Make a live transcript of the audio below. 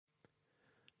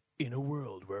In a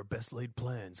world where best laid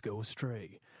plans go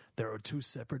astray, there are two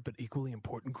separate but equally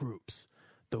important groups.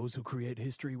 Those who create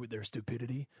history with their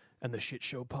stupidity and the Shit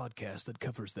Show podcast that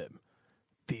covers them.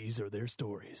 These are their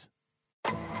stories.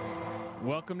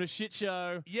 Welcome to Shit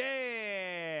Show.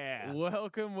 Yeah!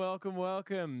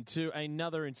 Welcome to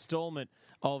another installment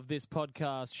of this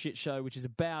podcast, Shit Show, which is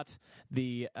about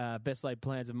the best laid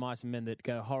plans of mice and men that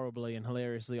go horribly and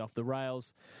hilariously off the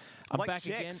rails. I'm Like back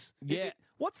checks. again. Yeah.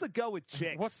 What's the go with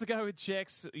checks? What's the go with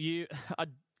checks?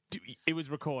 It was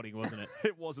recording, wasn't it?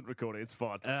 It wasn't recording. It's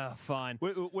fine. Fine.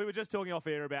 We were just talking off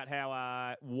air about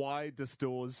how why do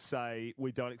stores say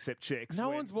we don't accept checks? No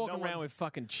when one's walking around with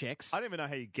fucking checks. I don't even know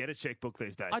how you get a checkbook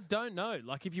these days. I don't know.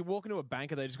 Like, if you walk into a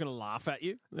bank, are they just going to laugh at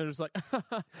you? They're just like,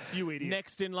 You idiot.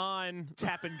 next in line.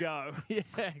 Tap and go. Yeah,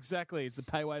 exactly. It's the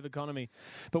pay wave economy.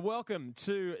 But welcome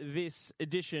to this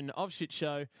edition of Shit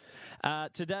Show.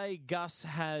 Today, Gus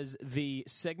has the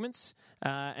segments,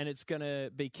 and it's going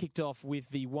to be kicked off with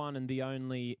the one and the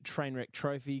only Trainwreck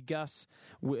Trophy. Gus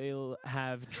will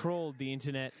have trawled the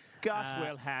internet. Gus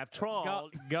will have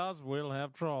trolled. Gus will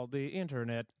have trawled the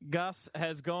internet. Gus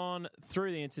has gone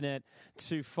through the internet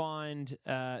to find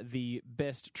the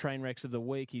best train wrecks of the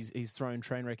week. He's thrown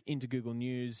Trainwreck into Google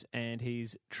News, and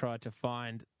he's tried to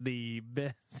find the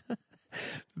best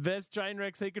best train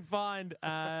wrecks he could find.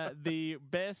 The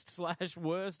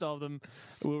best/worst of them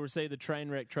will receive the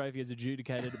Trainwreck Trophy as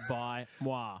adjudicated by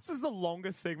moi. This is the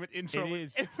longest segment intro. It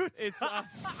is. we've ever It's done.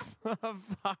 us.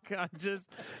 Fuck, I just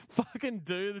fucking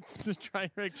do the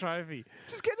Trainwreck Trophy.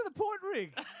 Just get to the point,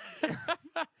 Rig.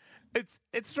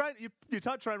 It's train. You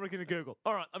type Trainwreck into Google.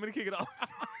 All right, I'm going to kick it off.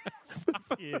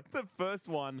 Yeah. The first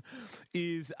one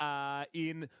is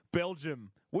in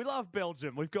Belgium. We love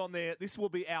Belgium. We've gone there. This will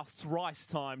be our thrice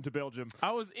time to Belgium.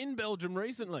 I was in Belgium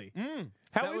recently.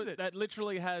 How is it? That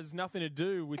literally has nothing to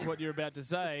do with what you're about to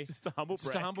say. It's just a humble It's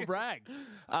just brag. a humble brag.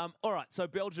 All right, so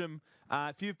Belgium,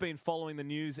 if you've been following the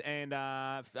news and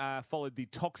followed the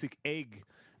toxic egg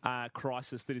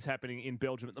crisis that is happening in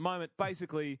Belgium at the moment,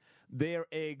 basically their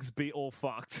eggs be all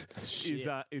fucked is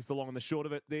the long and the short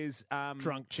of it. There's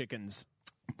Drunk chickens.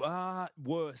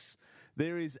 worse.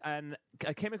 There is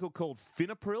a chemical called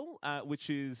Finapril, which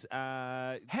is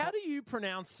How do you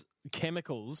pronounce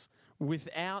chemicals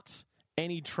without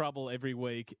any trouble every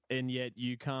week, and yet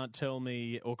you can't tell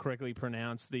me or correctly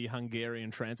pronounce the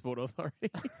Hungarian Transport Authority?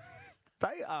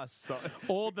 they are so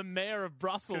Or the Mayor of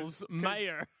Brussels,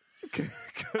 Mayor.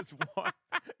 because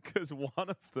one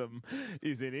of them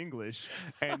is in English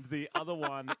and the other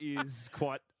one is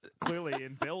quite clearly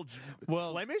in Belgium.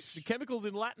 Well, Flemish? the chemical's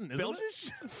in Latin, isn't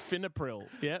Belgish? it? Finapril.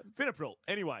 Yeah. Finapril.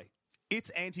 Anyway,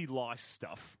 it's anti-lice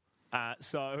stuff.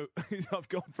 So I've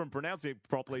gone from pronouncing it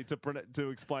properly to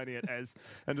explaining it as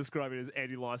and describing it as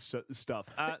anti-lice stuff.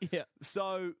 Yeah.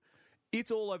 So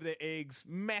it's all over their eggs.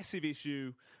 Massive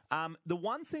issue. The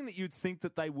one thing that you'd think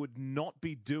that they would not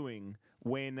be doing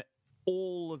when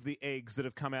all of the eggs that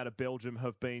have come out of Belgium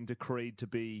have been decreed to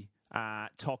be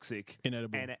toxic,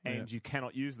 Inedible. and you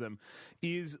cannot use them,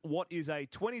 is what is a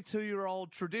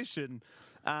 22-year-old tradition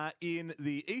in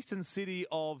the eastern city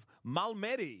of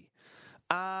Malmedy.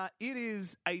 It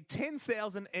is a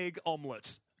 10,000 egg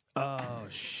omelette. Oh,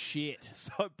 shit.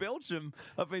 So Belgium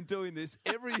have been doing this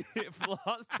every year for the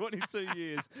last 22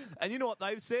 years. And you know what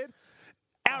they've said?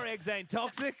 Our eggs ain't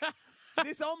toxic.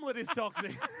 This omelette is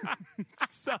toxic.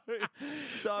 so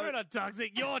We're not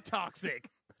toxic. You're toxic.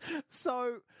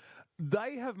 So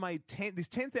they have made this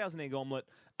 10,000 egg omelette.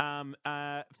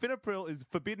 Finapril is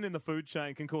forbidden in the food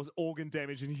chain, can cause organ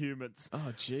damage in humans.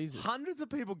 Oh, Jesus. Hundreds of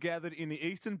people gathered in the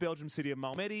eastern Belgium city of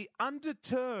Malmedy,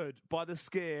 undeterred by the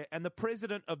scare, and the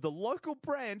president of the local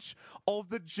branch of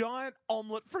the Giant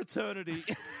Omelette Fraternity,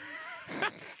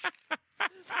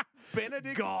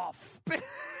 Benedict Goff.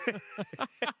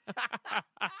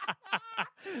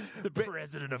 The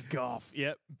president of Goff.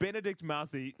 Yep. Benedict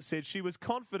Marthy said she was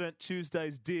confident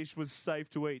Tuesday's dish was safe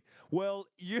to eat. Well,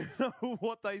 you know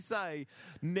what they say,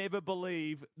 never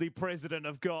believe the president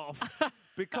of Goff,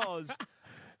 because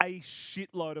a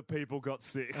shitload of people got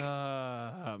sick.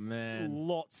 Oh, man.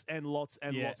 Lots and lots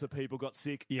and Yeah. lots of people got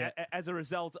sick Yeah. as a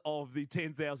result of the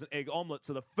 10,000 egg omelette.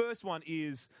 So the first one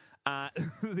is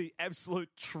the absolute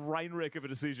train wreck of a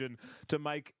decision to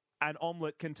make an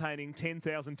omelette containing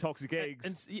 10,000 toxic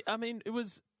eggs. And I mean,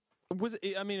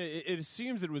 it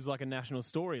assumes it was like a national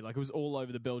story, like it was all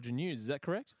over the Belgian news. Is that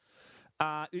correct?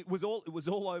 It was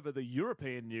all over the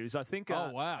European news. I think. Oh,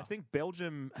 wow. I think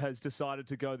Belgium has decided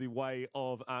to go the way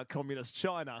of communist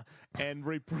China and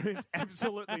reprint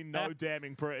absolutely no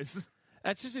damning press.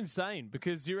 That's just insane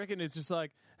because you reckon it's just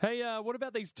like, hey, what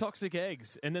about these toxic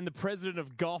eggs? And then the president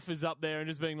of Goff is up there and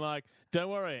just being like, don't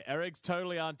worry, our eggs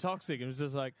totally aren't toxic. And it's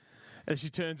just like, and she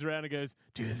turns around and goes,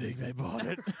 do you think they bought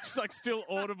it? It's like still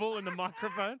audible in the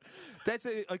microphone. That's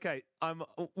it. Okay.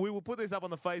 We will put this up on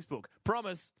the Facebook.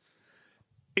 Promise.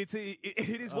 It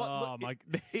is what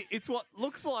it's what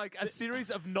looks like a series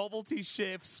of novelty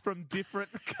chefs from different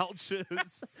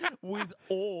cultures with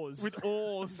oars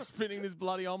Spinning this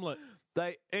bloody omelette.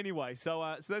 Anyway,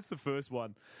 so that's the first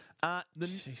one.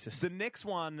 Jesus. The next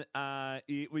one,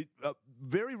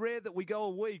 very rare that we go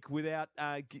a week without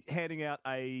handing out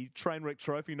a Trainwreck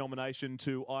Trophy nomination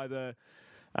to either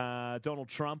Donald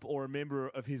Trump or a member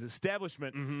of his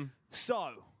establishment. Mm-hmm. So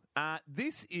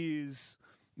this is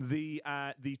the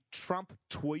Trump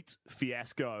tweet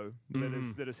fiasco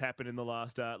that has happened in the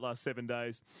last 7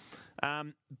 days.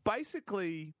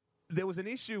 Basically, there was an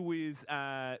issue with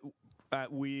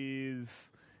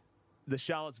the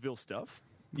Charlottesville stuff,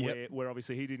 where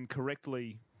obviously he didn't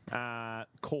correctly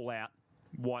call out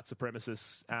white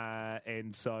supremacists,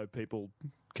 and so people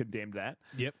condemned that.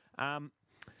 Yep.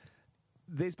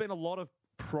 There's been a lot of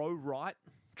pro-right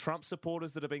Trump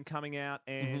supporters that have been coming out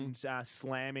and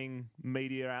slamming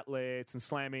media outlets and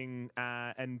slamming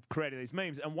and creating these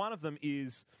memes. And one of them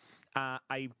is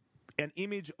an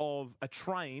image of a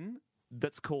train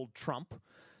that's called Trump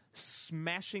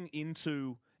smashing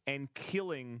into and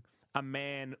killing a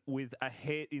man with a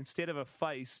head instead of a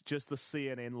face, just the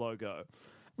CNN logo.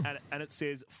 And it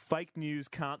says, fake news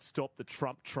can't stop the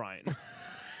Trump train.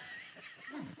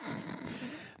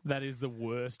 That is the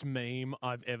worst meme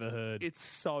I've ever heard. It's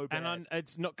so bad. And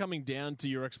it's not coming down to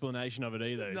your explanation of it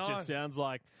either. No. It just sounds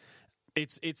like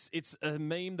it's a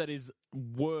meme that is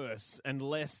worse and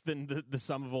less than the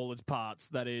sum of all its parts.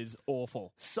 That is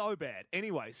awful. So bad.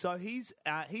 Anyway, so he's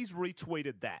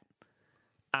retweeted that,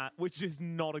 which is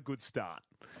not a good start.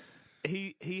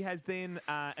 He has then,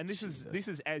 and this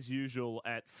is as usual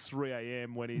at 3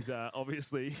 a.m. when he's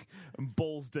obviously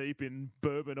balls deep in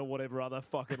bourbon or whatever other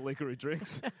fucking liquor he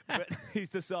drinks. But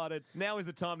he's decided now is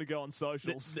the time to go on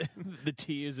socials. The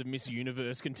tears of Miss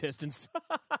Universe contestants.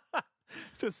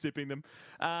 Just sipping them.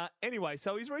 Anyway,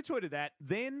 so he's retweeted that.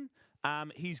 Then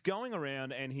he's going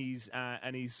around and he's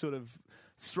sort of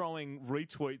throwing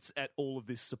retweets at all of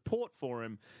this support for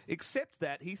him, except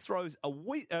that he throws a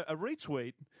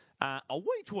retweet,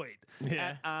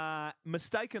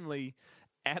 mistakenly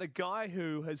at a guy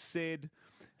who has said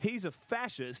he's a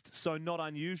fascist, so not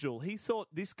unusual. He thought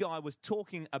this guy was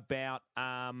talking about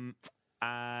one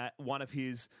of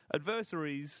his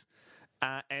adversaries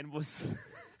and was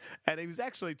and he was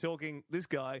actually talking, this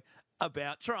guy,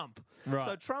 about Trump. Right.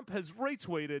 So Trump has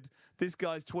retweeted this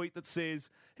guy's tweet that says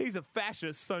he's a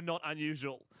fascist, so not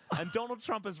unusual. And Donald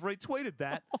Trump has retweeted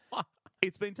that.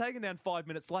 It's been taken down 5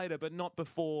 minutes later, but not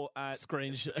before.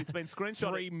 Screenshot. It's been screenshotted.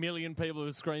 3 million people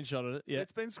have screenshotted it. Yeah.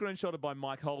 It's been screenshotted by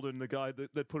Mike Holden, the guy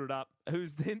that put it up,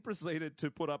 who's then proceeded to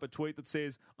put up a tweet that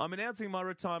says, I'm announcing my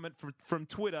retirement from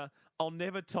Twitter. I'll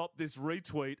never top this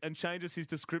retweet, and changes his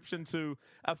description to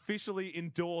officially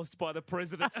endorsed by the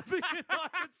President of the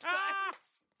United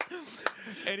States.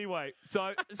 Anyway,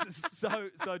 so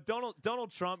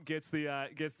Donald Trump gets the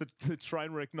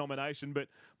Trainwreck nomination, but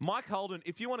Mike Holden,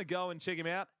 if you want to go and check him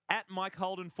out at Mike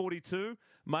Holden 42,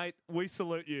 mate, we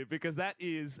salute you because that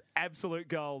is absolute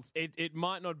gold. It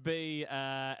might not be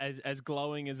as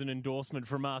glowing as an endorsement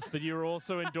from us, but you're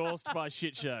also endorsed by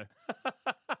Shit Show.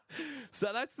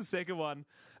 So that's the second one.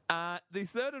 The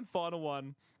third and final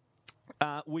one,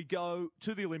 we go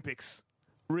to the Olympics.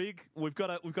 Rig, we've got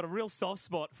a real soft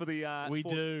spot for the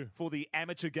for the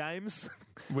amateur games.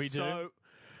 We do. So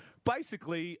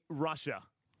basically, Russia.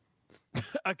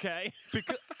 Okay.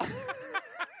 Because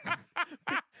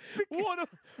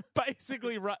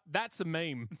basically, that's a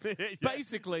meme. Yeah.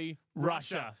 Basically,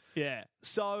 Russia. Yeah.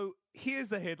 So here's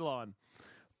the headline.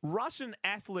 Russian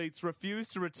athletes refuse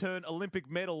to return Olympic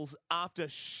medals after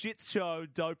shit show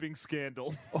doping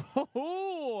scandal.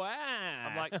 Oh, wow.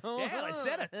 I'm like, yeah, they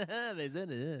said it. They said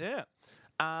it.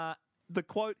 Yeah. The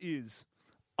quote is,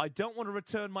 I don't want to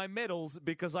return my medals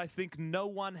because I think no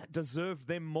one deserved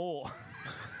them more.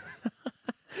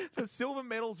 The silver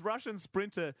medals Russian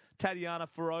sprinter Tatiana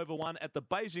Farova won at the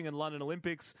Beijing and London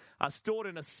Olympics are stored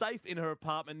in a safe in her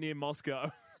apartment near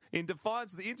Moscow, in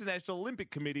defiance of the International Olympic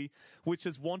Committee, which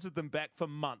has wanted them back for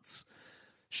months.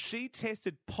 She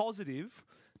tested positive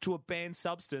to a banned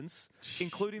substance,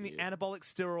 including the anabolic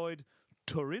steroid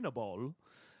Turinabol,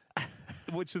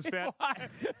 which was found.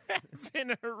 It's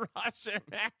in a Russian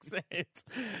accent.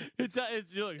 It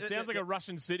sounds like a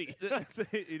Russian city.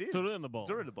 It is.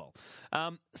 Turnbull.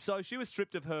 So she was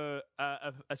stripped of her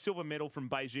a silver medal from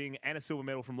Beijing and a silver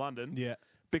medal from London. Yeah.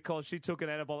 Because she took an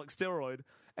anabolic steroid,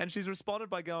 and she's responded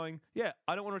by going, "Yeah,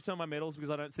 I don't want to return my medals because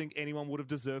I don't think anyone would have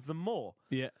deserved them more."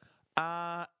 Yeah.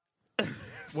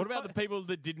 What about the people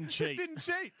that didn't cheat? Didn't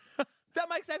cheat. That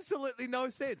makes absolutely no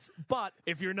sense. But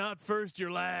If you're not first,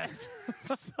 you're last.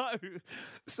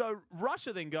 so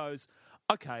Russia then goes,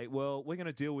 okay, well, we're going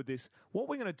to deal with this. What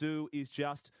we're going to do is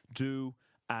just do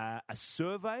a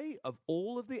survey of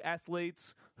all of the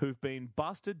athletes who've been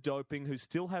busted doping, who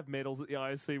still have medals that the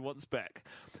IOC wants back.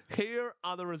 Here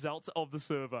are the results of the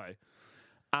survey.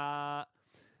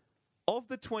 Of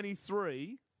the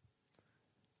 23...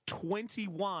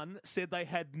 21 said they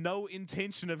had no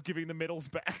intention of giving the medals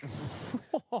back.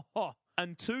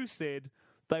 And 2 said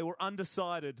they were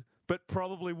undecided but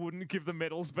probably wouldn't give the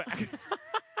medals back.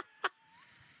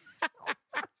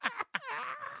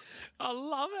 I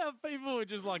love how people are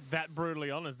just like that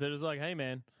brutally honest. They're just like, hey,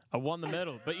 man, I won the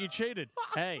medal, but you cheated.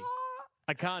 Hey,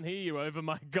 I can't hear you over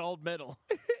my gold medal.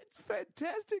 It's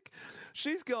fantastic.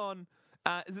 She's gone.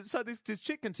 So this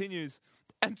chick continues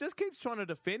and just keeps trying to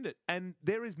defend it. And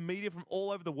there is media from all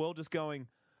over the world just going,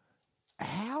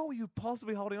 how are you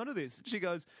possibly holding on to this? She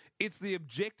goes, it's the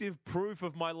objective proof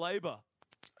of my labour.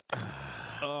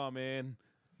 Oh, man.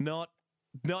 Not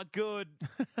good.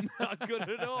 Not good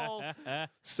at all.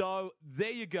 So there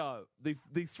you go.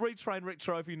 The 3 Trainwreck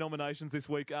Trophy nominations this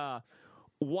week are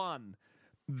 1,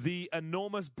 the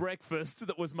enormous breakfast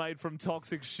that was made from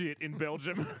toxic shit in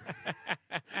Belgium.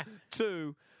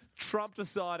 2, Trump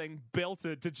deciding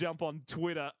belted to jump on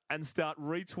Twitter and start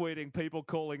retweeting people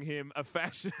calling him a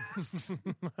fascist.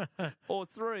 Or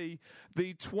 3,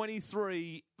 the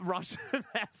 23 Russian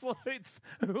athletes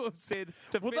who have said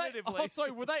definitively...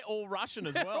 Were they all Russian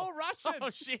as They're well? all Russian. Oh,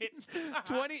 shit.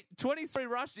 23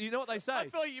 Russian. You know what they say? I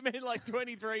thought you meant like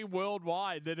 23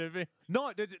 worldwide that have been...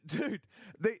 No, dude.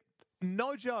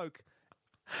 No joke.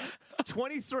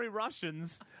 23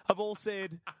 Russians have all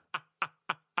said...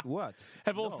 What?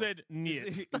 Have all said,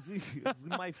 niet. It's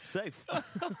my safe.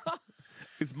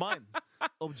 It's mine.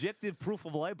 Objective proof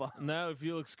of labor. Now, if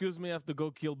you'll excuse me, I have to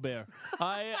go kill bear.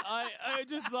 I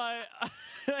just like...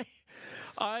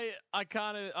 I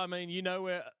can't... I mean, you know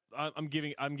where... I'm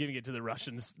giving it to the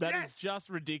Russians. That is just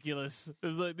ridiculous. It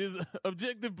was like, this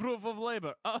objective proof of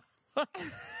labor. I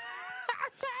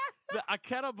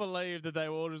cannot believe that they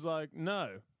were all just like,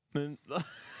 no.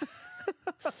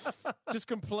 Just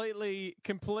completely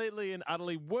and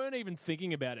utterly weren't even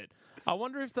thinking about it. I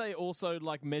wonder if they also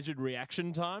like measured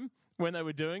reaction time when they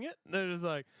were doing it. They're just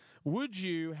like, would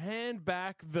you hand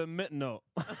back the no?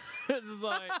 It's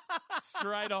like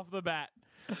straight off the bat.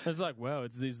 It's like, wow,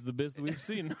 this is the best that we've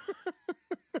seen.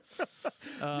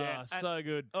 So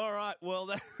good. All right, well,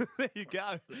 there you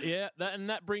go. Yeah,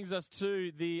 that brings us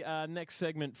to the next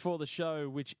segment for the show,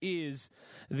 which is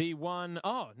the one...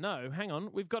 Oh, no, hang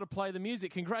on. We've got to play the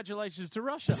music. Congratulations to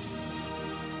Russia.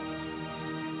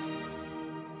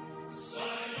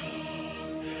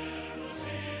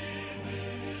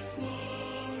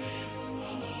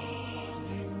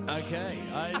 Okay,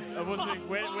 I wasn't...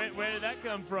 Where did that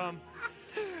come from?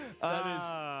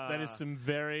 That is some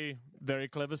very, very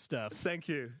clever stuff. Thank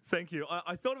you.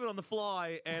 I thought of it on the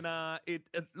fly, and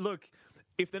look,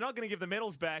 if they're not going to give the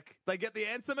medals back, they get the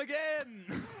anthem again.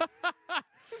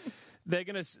 They're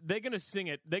gonna sing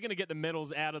it. They're gonna get the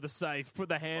medals out of the safe, put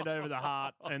the hand over the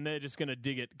heart, and they're just gonna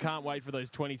dig it. Can't wait for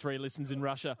those 23 listens in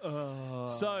Russia.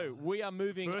 So we are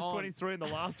moving First on. 23 and the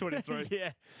last 23.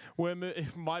 Yeah,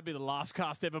 it might be the last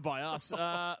cast ever by us.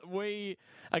 We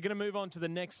are gonna move on to the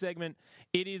next segment.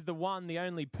 It is the one, the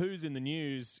only Poos in the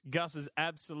News, Gus's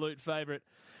absolute favourite.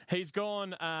 He's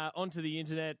gone onto the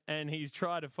internet and he's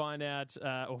tried to find out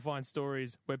or find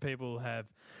stories where people have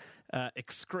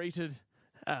excreted.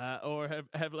 Or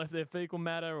have left their fecal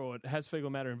matter, or has fecal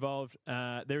matter involved.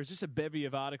 There is just a bevy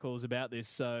of articles about this,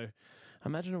 so I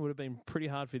imagine it would have been pretty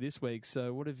hard for you this week.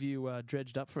 So what have you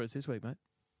dredged up for us this week, mate?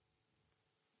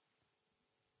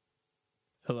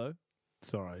 Hello?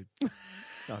 Sorry.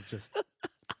 I'm just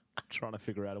trying to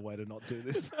figure out a way to not do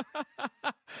this.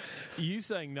 You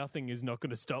saying nothing is not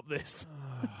going to stop this.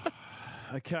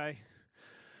 Okay.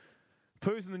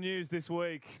 Poos in the News this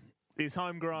week is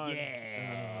homegrown.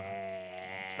 Yes.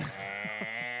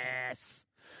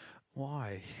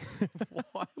 Why?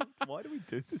 Why do we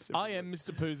do this? I am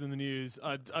Mr. Poos in the News.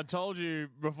 I told you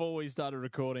before we started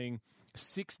recording,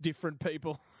 6 different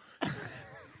people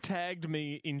tagged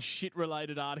me in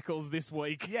shit-related articles this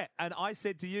week. Yeah, and I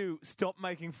said to you, stop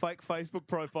making fake Facebook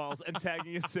profiles and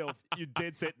tagging yourself, you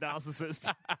dead set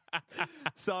narcissist.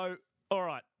 So, all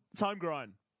right, it's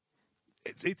homegrown.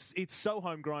 It's so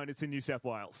homegrown, it's in New South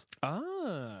Wales.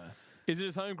 Ah. Is it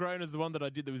as homegrown as the one that I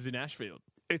did that was in Ashfield?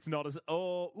 It's not as...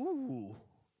 Oh, ooh.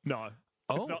 No.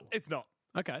 Oh. It's not.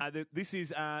 Okay. This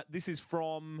is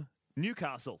from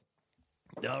Newcastle.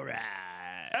 All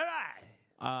right. All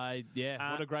right.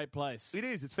 What a great place. It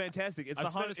is. It's fantastic. It's I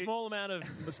spent a small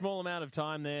amount of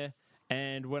time there,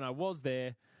 and when I was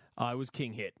there, I was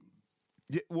king hit.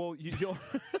 Yeah, well, you're...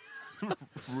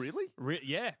 Really?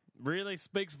 Really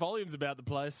speaks volumes about the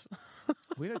place.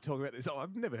 We don't talk about this. Oh,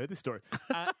 I've never heard this story.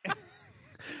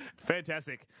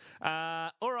 Fantastic.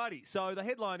 Alrighty. So the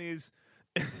headline is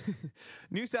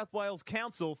New South Wales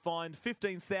Council fined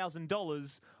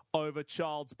 $15,000 over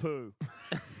child's poo.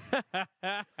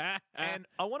 And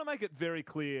I want to make it very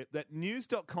clear that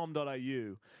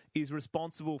news.com.au is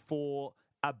responsible for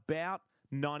about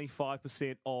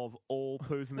 95% of all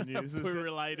poos in the news.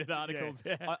 Poo-related articles.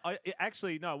 Yeah. I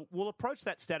actually, no, we'll approach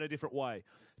that stat a different way.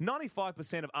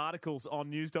 95% of articles on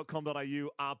news.com.au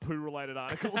are poo-related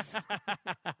articles.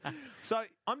 So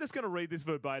I'm just going to read this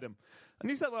verbatim. A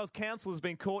New South Wales Council has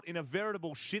been caught in a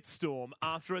veritable shitstorm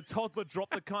after a toddler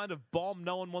dropped the kind of bomb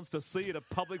no one wants to see at a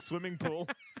public swimming pool.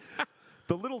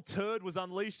 The little turd was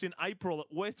unleashed in April at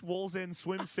West Wallsend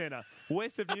Swim Centre,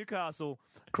 west of Newcastle,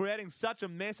 creating such a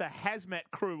mess a hazmat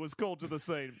crew was called to the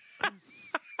scene.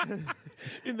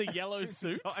 In the yellow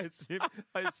suits?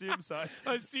 I assume so.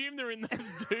 I assume they're in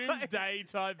those doomsday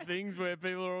type things where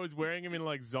people are always wearing them in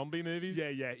like zombie movies.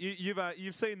 Yeah.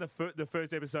 You've seen the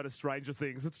first episode of Stranger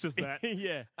Things. It's just that.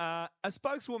 Yeah. A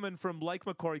spokeswoman from Lake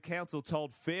Macquarie Council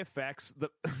told Fairfax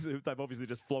that they've obviously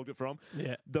just flogged it from.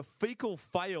 Yeah. The fecal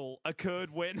fail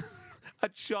occurred when a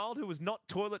child who was not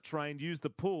toilet trained used the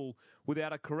pool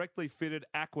without a correctly fitted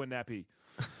aqua nappy.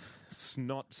 It's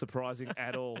not surprising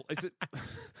at all.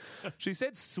 She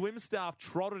said swim staff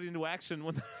trotted into action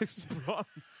when they sprung.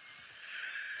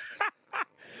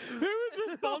 Who is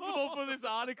responsible for this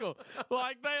article?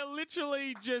 Like, they are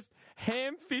literally just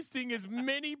ham-fisting as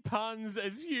many puns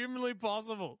as humanly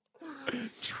possible.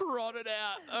 Trotted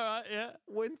out. All right, yeah.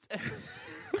 When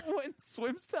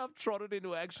swim staff trotted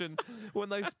into action when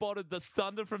they spotted the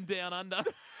thunder from down under.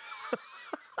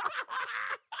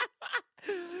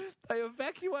 They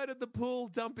evacuated the pool,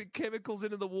 dumping chemicals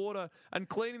into the water and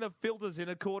cleaning the filters in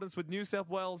accordance with New South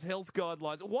Wales health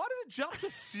guidelines. Why did it jump to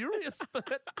serious?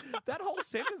 That whole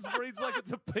sentence reads like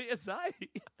it's a PSA.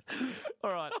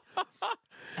 All right.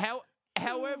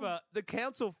 However, the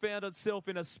council found itself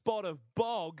in a spot of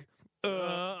bog.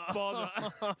 Bother.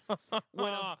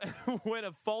 When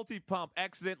a faulty pump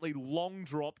accidentally long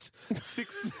dropped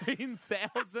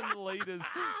 16,000 litres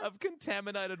of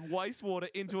contaminated wastewater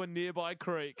into a nearby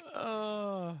creek.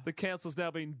 The council's now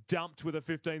been dumped with a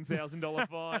 $15,000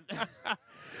 fine.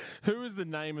 Who is the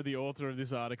name of the author of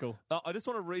this article? I just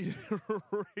want to read you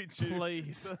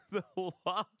Please. the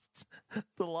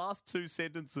last two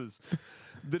sentences.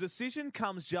 The decision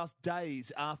comes just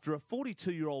days after a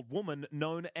 42-year-old woman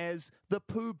known as the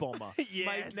Poo Bomber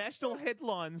made national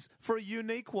headlines for a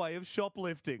unique way of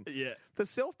shoplifting. Yeah. The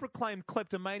self-proclaimed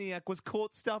kleptomaniac was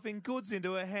caught stuffing goods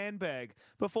into her handbag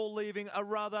before leaving a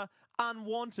rather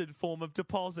unwanted form of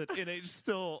deposit in each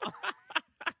store.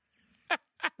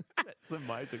 That's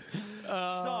amazing.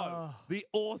 So, the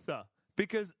author,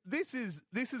 because this is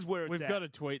where it's We've at. got to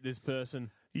tweet this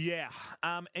person. Yeah.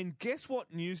 And guess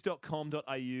what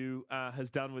news.com.au has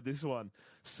done with this one?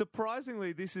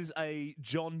 Surprisingly, this is a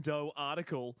John Doe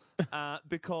article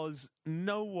because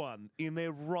no one in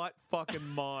their right fucking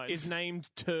mind Is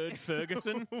named Turd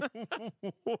Ferguson. would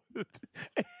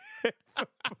ever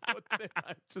put their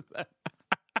name to that.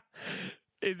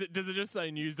 Does it just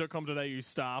say news.com.au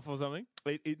staff or something?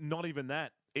 Not even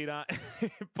that.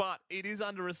 But it is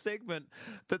under a segment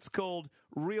that's called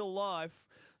Real Life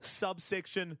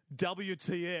subsection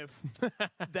WTF.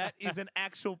 That is an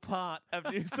actual part of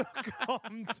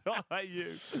news.com.au.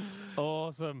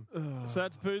 Awesome. So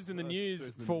that's Poos in the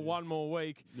News for one more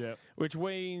week. Yep. Which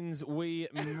means we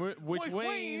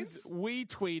tweeting,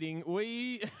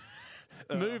 we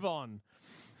move on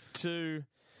to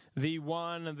the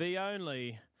one, the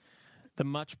only, the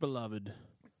much beloved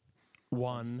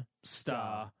One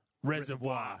Star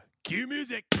Reservoir. Cue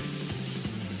music.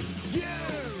 You!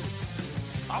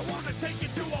 I want to take you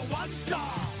to a 1 star.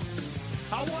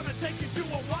 I want to take you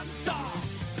to a 1 star.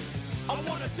 I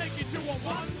want to take you to a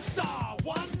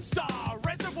 1 star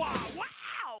reservoir.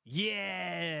 Wow!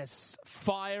 Yes.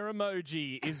 Fire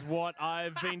emoji is what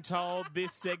I've been told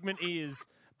this segment is.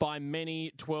 by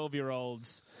many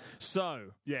 12-year-olds.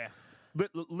 So, Yeah.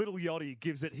 Little Yachty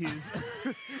gives it his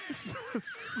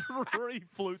 3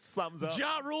 flutes thumbs up.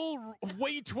 Ja Rule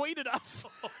tweeted us.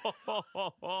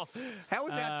 How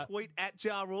was our tweet at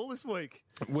Ja Rule this week?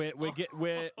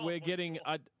 We're getting.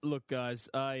 Look, guys,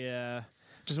 I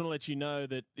just want to let you know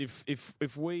that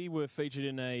if we were featured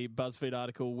in a BuzzFeed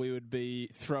article, we would be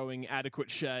throwing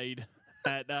adequate shade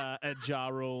at Ja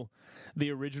Rule,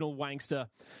 the original wankster.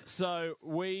 So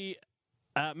we.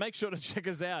 Make sure to check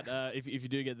us out if you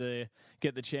do get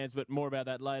the chance, but more about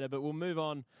that later. But we'll move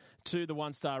on to the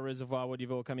one-star reservoir, what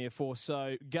you've all come here for.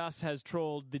 So Gus has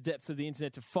trawled the depths of the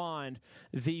internet to find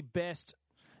the best,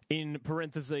 in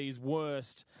parentheses,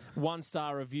 worst,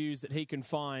 one-star reviews that he can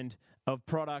find of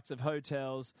products, of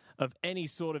hotels, of any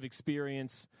sort of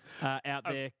experience out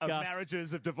there. Of Gus,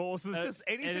 marriages, of divorces, just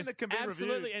anything that can be reviewed.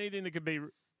 Absolutely anything that can be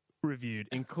reviewed,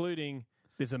 including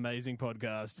this amazing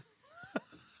podcast.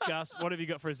 Gus, what have you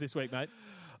got for us this week, mate?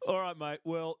 All right, mate.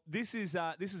 Well, this is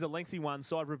a lengthy one,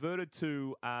 so I've reverted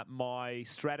to my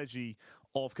strategy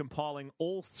of compiling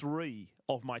all 3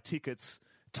 of my tickets,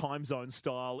 time zone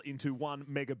style, into one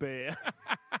mega bear.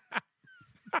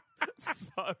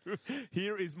 So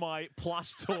here is my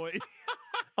plush toy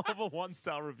of a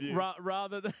one-star review.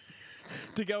 Rather than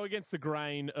to go against the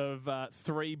grain of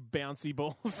 3 bouncy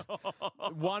balls,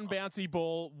 1 bouncy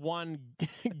ball, 1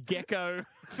 gecko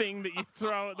thing that you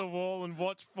throw at the wall and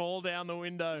watch fall down the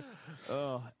window,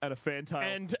 And a fantail.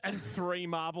 and 3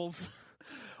 marbles.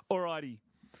 Alrighty.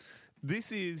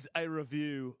 This is a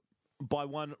review by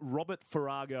one Robert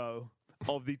Farrago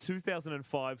of the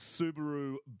 2005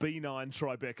 Subaru B9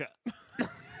 Tribeca.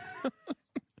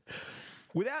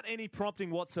 Without any prompting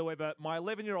whatsoever, my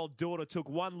 11-year-old daughter took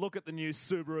one look at the new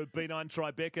Subaru B9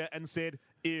 Tribeca and said,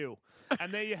 ew.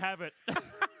 And there you have it.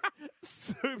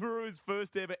 Subaru's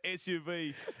first ever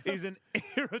SUV is an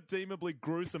irredeemably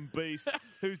gruesome beast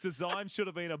whose design should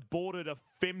have been aborted a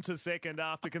femtosecond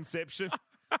after conception.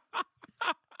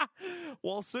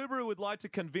 While Subaru would like to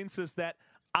convince us that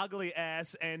ugly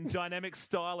ass and dynamic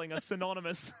styling are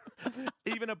synonymous,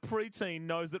 even a preteen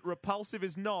knows that repulsive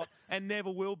is not and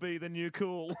never will be the new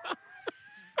cool.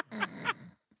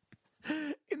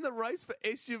 In the race for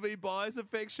SUV buyers'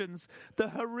 affections, the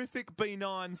horrific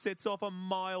B9 sets off a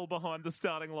mile behind the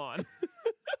starting line.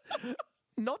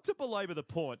 Not to belabor the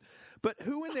point, but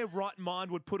who in their right mind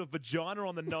would put a vagina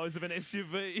on the nose of an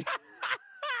SUV?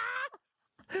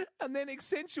 And then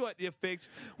accentuate the effect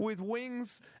with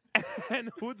wings and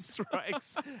hood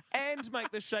strakes and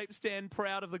make the shape stand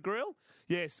proud of the grille?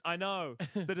 Yes, I know.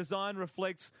 The design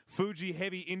reflects Fuji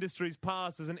Heavy Industries'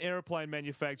 past as an aeroplane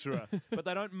manufacturer, but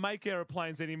they don't make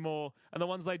aeroplanes anymore, and the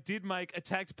ones they did make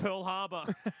attacked Pearl Harbor.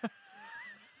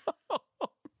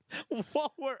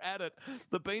 While we're at it,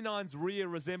 the B9's rear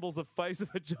resembles the face of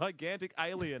a gigantic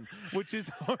alien, which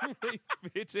is only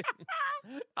fitting.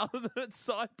 Other than its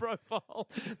side profile,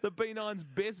 the B9's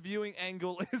best viewing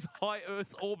angle is high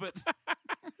Earth orbit.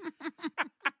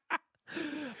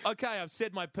 Okay, I've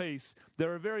said my piece.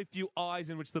 There are very few eyes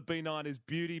in which the B9 is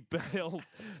beauty beheld.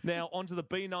 Now, onto the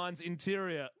B9's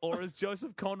interior, or as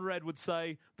Joseph Conrad would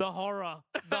say, the horror.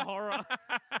 The horror.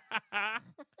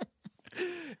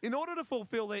 In order to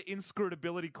fulfill their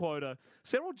inscrutability quota,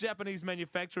 several Japanese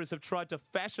manufacturers have tried to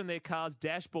fashion their cars'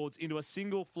 dashboards into a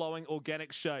single flowing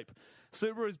organic shape.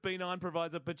 Subaru's B9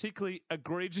 provides a particularly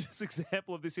egregious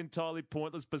example of this entirely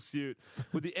pointless pursuit,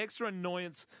 with the extra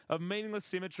annoyance of meaningless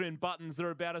symmetry and buttons that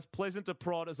are about as pleasant to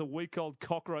prod as a week-old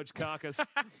cockroach carcass.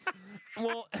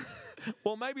 well,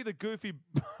 maybe the goofy...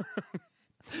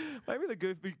 Maybe the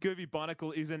goofy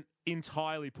barnacle isn't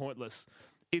entirely pointless.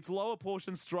 Its lower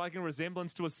portion striking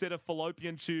resemblance to a set of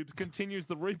fallopian tubes continues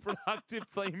the reproductive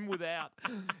theme without.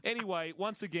 Anyway,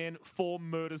 once again, form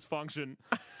murders function.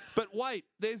 But wait,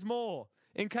 there's more.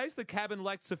 In case the cabin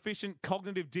lacked sufficient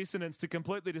cognitive dissonance to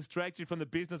completely distract you from the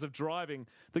business of driving,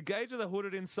 the gauge of the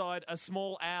hooded inside a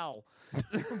small owl.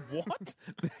 What?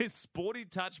 Their sporty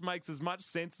touch makes as much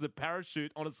sense as a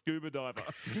parachute on a scuba diver.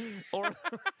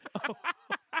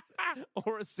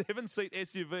 Or a 7-seat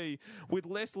SUV with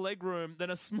less legroom than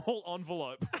a small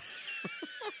envelope.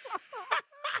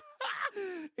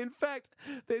 In fact,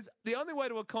 there's the only way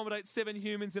to accommodate 7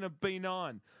 humans in a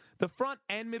B9. The front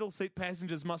and middle seat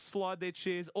passengers must slide their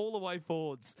chairs all the way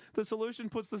forwards. The solution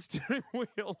puts the steering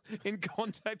wheel in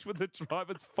contact with the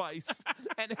driver's face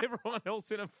and everyone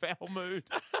else in a foul mood.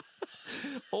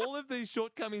 All of these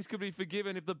shortcomings could be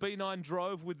forgiven if the B9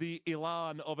 drove with the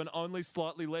elan of an only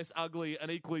slightly less ugly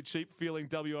and equally cheap-feeling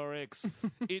WRX.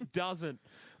 It doesn't.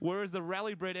 Whereas the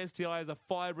rally-bred STI has a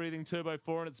fire-breathing Turbo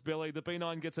 4 in its belly, the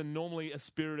B9 gets a normally a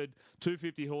spirited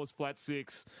 250-horse flat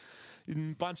 6. a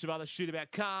bunch of other shit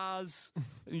about cars,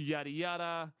 yada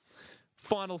yada.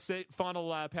 Final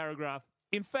paragraph.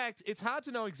 In fact, it's hard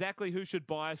to know exactly who should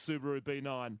buy a Subaru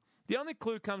B9. The only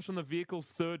clue comes from the vehicle's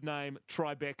third name,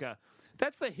 Tribeca.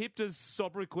 That's the hipster's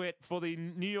sobriquet for the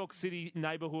New York City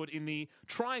neighborhood in the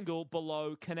triangle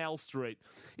below Canal Street.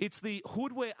 It's the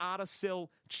hood where artists sell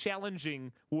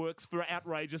challenging works for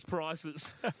outrageous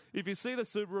prices. If you see the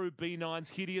Subaru B9's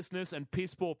hideousness and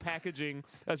piss-poor packaging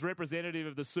as representative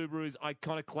of the Subaru's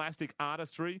iconoclastic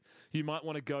artistry, you might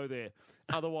want to go there.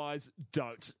 Otherwise,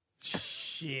 don't.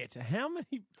 Shit. How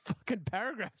many fucking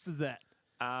paragraphs is that?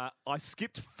 I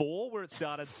skipped 4 where it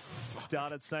started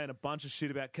saying a bunch of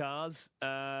shit about cars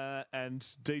and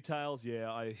details.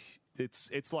 Yeah,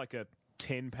 it's like a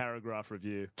 10-paragraph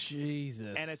review.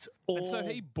 Jesus. And it's all... And so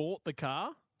he bought the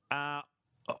car?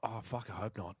 Fuck, I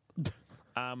hope not.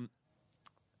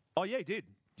 Oh, yeah, he did.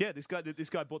 Yeah, this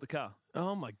guy bought the car.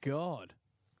 Oh, my God.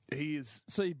 He is...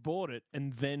 So he bought it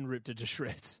and then ripped it to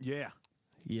shreds. Yeah.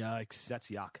 Yikes.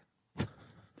 That's yuck.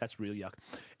 That's real yuck.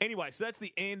 Anyway, so that's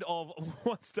the end of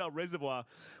One Star Reservoir,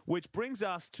 which brings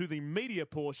us to the media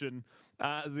portion,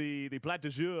 the plat de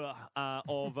jour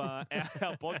of our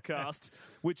podcast,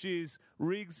 which is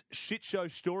Riggs' shit show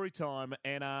story time,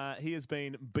 and he has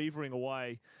been beavering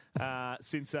away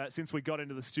since we got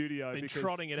into the studio. Been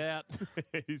trotting it out.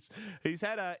 he's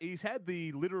had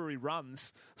the literary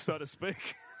runs, so to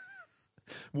speak.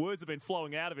 Words have been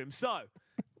flowing out of him. So,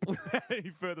 without any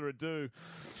further ado.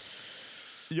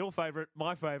 Your favourite,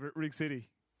 my favourite, Rig City.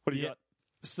 What do you got?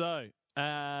 So,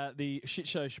 the shit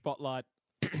show spotlight.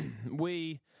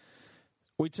 we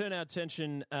turn our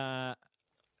attention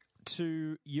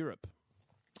to Europe.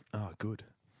 Oh, good.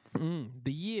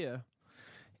 The year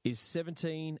is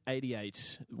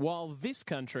 1788. While this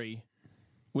country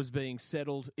was being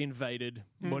settled, invaded,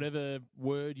 whatever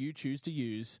word you choose to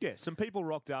use. Yeah, some people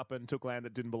rocked up and took land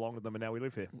that didn't belong to them, and now we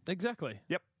live here. Exactly.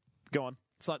 Yep. Go on.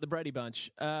 It's like the Brady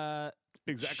Bunch.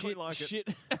 Exactly like it.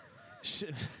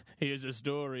 Shit. Here's a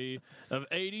story of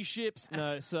 80 ships.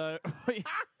 No, so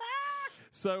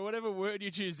whatever word you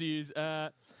choose to use,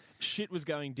 shit was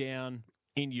going down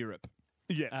in Europe.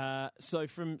 Yeah. So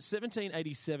from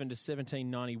 1787 to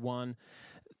 1791,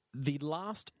 the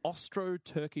last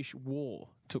Austro-Turkish War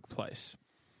took place.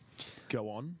 Go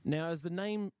on. Now, as the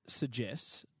name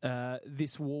suggests,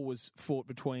 this war was fought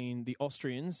between the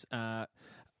Austrians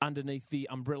underneath the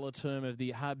umbrella term of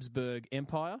the Habsburg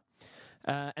Empire,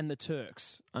 and the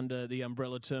Turks under the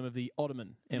umbrella term of the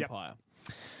Ottoman Empire.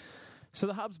 Yep. So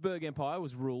the Habsburg Empire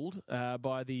was ruled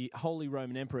by the Holy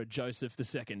Roman Emperor Joseph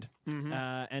II,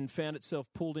 and found itself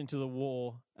pulled into the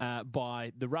war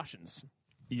by the Russians.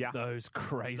 Yeah. Those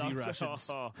crazy Russians.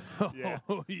 Yeah.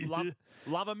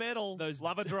 Love a medal,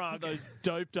 love a drug. Those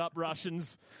doped up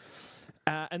Russians.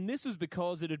 And this was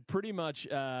because it had pretty much,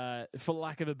 for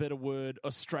lack of a better word,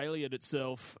 Australia'd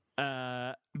itself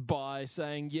by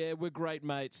saying, yeah, we're great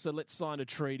mates, so let's sign a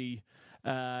treaty,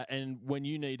 and when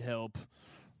you need help,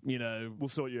 you know... We'll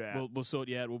sort you out. We'll sort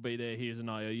you out. We'll be there. Here's an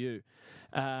IOU.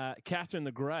 Catherine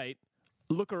the Great,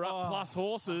 look her up, plus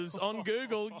horses on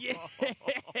Google. Yes!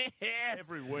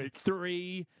 Every week.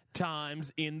 3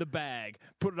 times in the bag.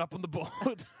 Put it up on the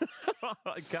board.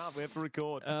 I can't. We have to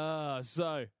record.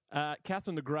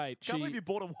 Catherine the Great. Can't believe you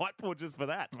bought a whiteboard just for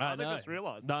that. I just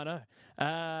realised. No.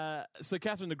 So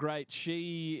Catherine the Great,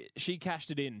 she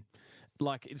cashed it in.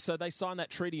 So they signed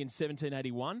that treaty in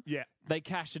 1781. Yeah. They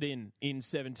cashed it in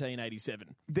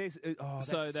 1787. That's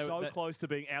so close to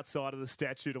being outside of the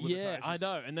statute of limitations. Yeah, I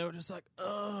know. And they were just like,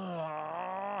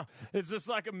 oh. It's just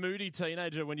like a moody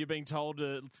teenager when you're being told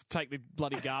to take the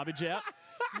bloody garbage out.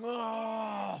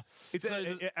 Oh.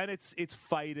 It's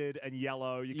faded and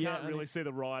yellow. You can't really see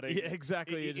the writing. Yeah,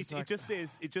 exactly. It just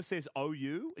says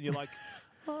OU, and you're like...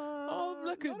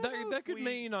 that could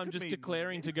mean I'm just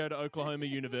declaring to go to Oklahoma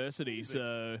University.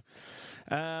 So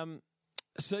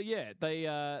yeah,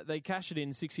 they cash it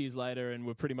in 6 years later, and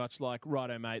we're pretty much like,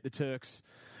 righto, mate. The Turks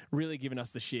really giving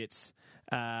us the shits.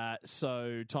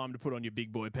 So time to put on your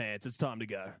big boy pants. It's time to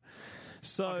go.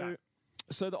 So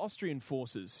the Austrian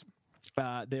forces.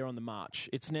 They're on the march.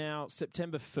 It's now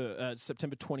September 21st,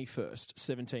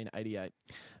 1788,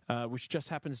 which just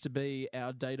happens to be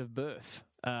our date of birth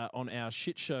on our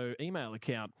shit show email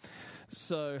account.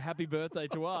 So happy birthday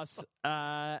to us.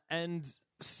 And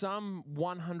some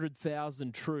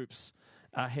 100,000 troops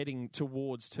are heading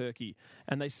towards Turkey,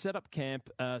 and they set up camp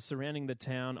surrounding the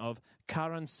town of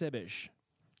Karansebej.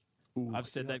 I've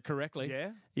said that correctly.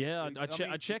 Yeah? Yeah, I mean,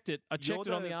 checked it. I checked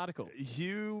it on the article.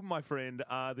 You, my friend,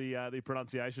 are the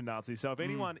pronunciation Nazi. So if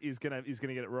anyone is gonna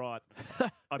get it right,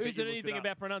 I bet Who said you looked anything it up.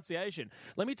 about pronunciation?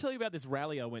 Let me tell you about this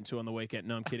rally I went to on the weekend.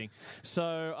 No, I'm kidding.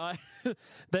 So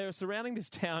they were surrounding this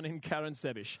town in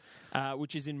Karansebish,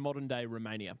 which is in modern-day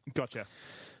Romania. Gotcha.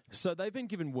 So they've been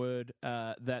given word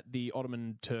that the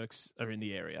Ottoman Turks are in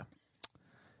the area.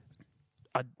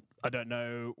 I don't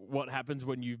know what happens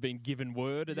when you've been given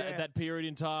word at that period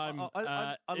in time.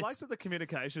 I like It's- that the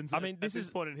communications. I mean, at this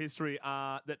point in history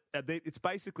are that it's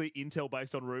basically intel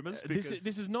based on rumors.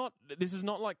 This is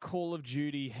not like Call of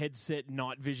Duty headset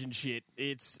night vision shit.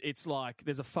 It's like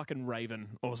there's a fucking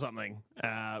raven or something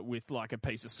with like a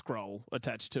piece of scroll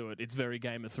attached to it. It's very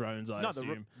Game of Thrones. I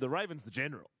assume the Raven's the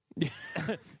general.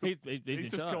 he's in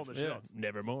just charge. calling the shots.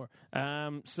 Nevermore.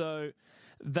 So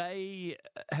they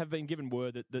have been given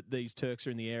word that these Turks are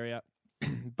in the area,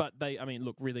 but they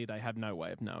have no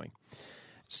way of knowing.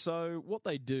 So what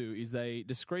they do is they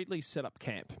discreetly set up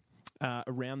camp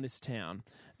around this town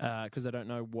because they don't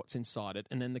know what's inside it,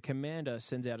 and then the commander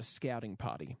sends out a scouting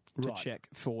party to Right. check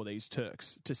for these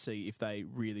Turks to see if they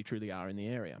really truly are in the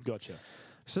area. Gotcha.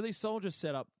 So these soldiers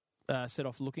set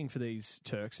off looking for these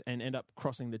Turks and end up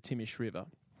crossing the Timish River.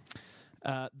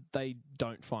 They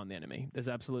don't find the enemy. There's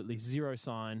absolutely zero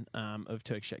sign of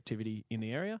Turkish activity in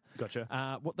the area.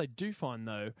 Gotcha. What they do find,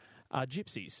 though, are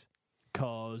gypsies,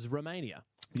 because Romania.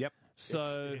 Yep.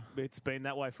 So it's been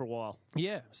that way for a while.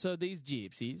 yeah, so these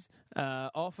gypsies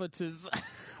offer to.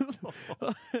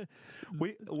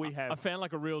 We have. I found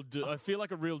like a real. I feel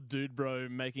like a real dude, bro,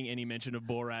 making any mention of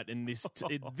Borat in this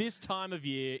this time of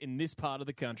year in this part of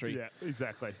the country. Yeah,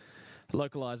 exactly.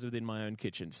 Localized within my own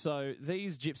kitchen. So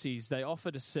these gypsies, they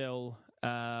offer to sell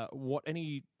what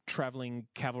any traveling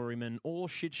cavalryman or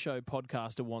shit show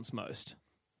podcaster wants most: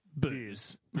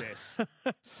 booze. Yes.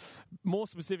 More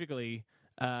specifically,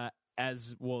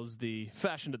 as was the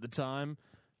fashion at the time,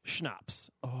 schnapps.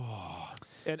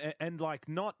 and like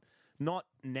not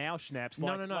now schnapps. No,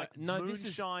 like, no, no, like no.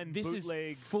 moonshine, This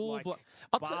bootleg, is full like,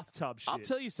 bathtub shit. I'll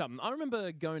tell you something. I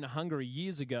remember going to Hungary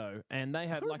years ago, and they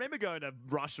had I like. remember going to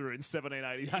Russia in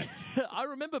 1788. I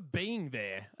remember being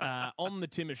there on the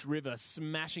Timish River,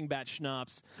 smashing batch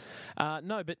schnapps.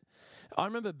 No, but I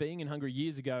remember being in Hungary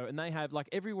years ago, and they have like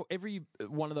every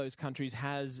one of those countries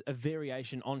has a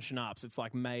variation on schnapps. It's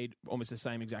like made almost the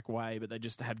same exact way, but they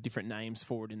just have different names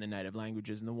for it in their native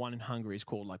languages. And the one in Hungary is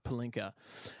called like Palinka,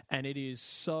 and it is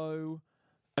so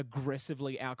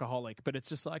aggressively alcoholic, but it's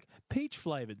just like peach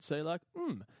flavored. So you're like,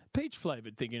 peach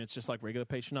flavored, thinking it's just like regular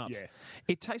peach schnapps. Yeah.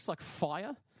 It tastes like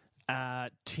fire.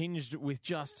 Tinged with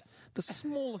just the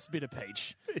smallest bit of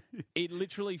peach. It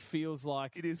literally feels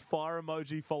like It is fire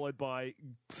emoji followed by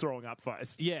throwing up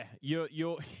face. yeah,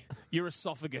 your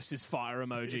esophagus is fire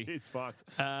emoji. It's fucked.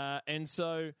 And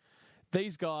so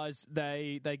these guys,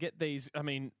 they get these. I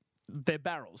mean, they're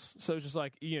barrels. So it's just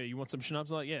like, you want some schnapps?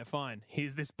 I'm like, yeah, fine.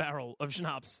 Here's this barrel of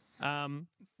schnapps.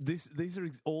 These are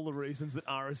all the reasons that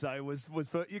RSA was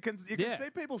for. You can Yeah. see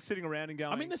people sitting around and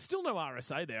going. I mean, there's still no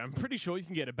RSA there. I'm pretty sure you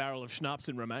can get a barrel of schnapps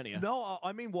in Romania. no,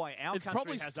 I mean why our It's country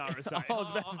probably has RSA. I was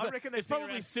about to say, I reckon they're it's sitting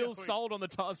probably around still going, sold on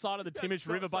the side of the Timish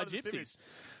River by Side of the gypsies. Timish.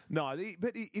 No,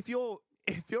 but if you're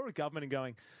a government and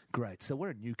going, great, so we're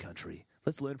a new country.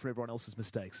 Let's learn from everyone else's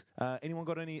mistakes. Anyone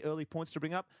got any early points to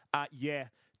bring up? Yeah,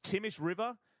 Timish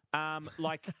River.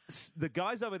 The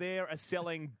guys over there are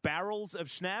selling barrels of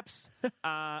schnapps.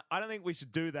 I don't think we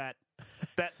should do that.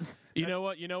 You know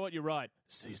what? You're right.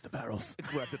 Seize the barrels.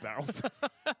 Grab the barrels.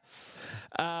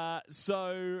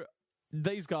 So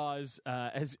these guys,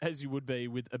 as you would be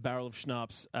with a barrel of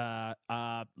schnapps,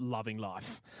 are loving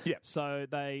life. Yeah. So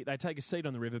they take a seat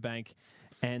on the riverbank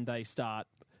and they start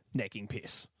necking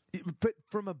piss. But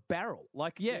from a barrel,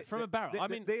 from a barrel. I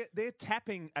mean, they're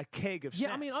tapping a keg of schnapps.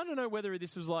 yeah, I mean, I don't know whether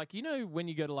this was like, when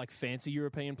you go to like fancy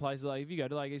European places, like if you go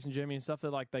to like Eastern Germany and stuff,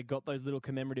 they got those little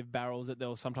commemorative barrels that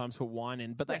they'll sometimes put wine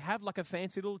in, but they have like a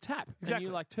fancy little tap. Exactly. And you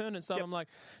like turn and stuff. Yep. I'm like,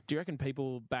 do you reckon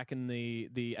people back in the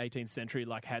 18th century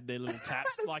like had their little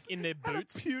taps like in their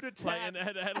boots? pewter tap. Like, and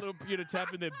had a little pewter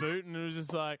tap in their boot, and it was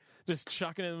just like just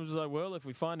chucking it. And it was like, well, if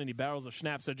we find any barrels of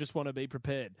schnapps, I just want to be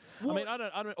prepared. I mean, I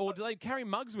don't. Or do they carry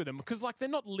mugs with them? Because like they're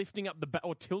not lifting up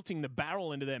or tilting the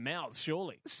barrel into their mouths,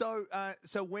 surely. So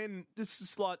when this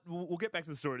is like, we'll get back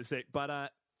to the story in a sec.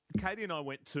 But Katie and I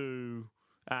went to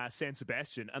San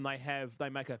Sebastian, and they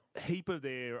make a heap of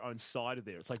their own cider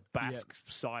there. It's like Basque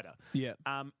cider. Yeah.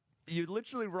 You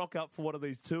literally rock up for one of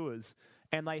these tours,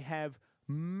 and they have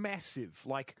massive,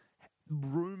 like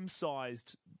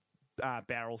room-sized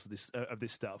barrels of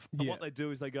this stuff. And Yeah. what they do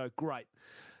is they go, great,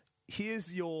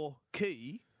 here's your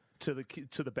key to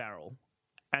the barrel,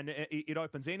 and it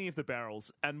opens any of the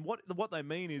barrels. And what they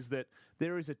mean is that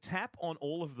there is a tap on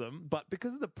all of them, but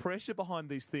because of the pressure behind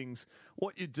these things,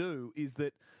 what you do is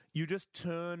that you just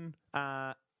turn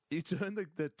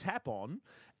the tap on,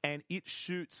 and it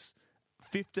shoots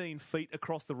 15 feet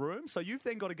across the room. So you've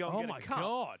then got to go and get a cup. Oh, my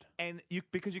God. And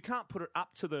because you can't put it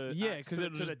up to the Yeah, because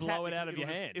it'll just blow it out of your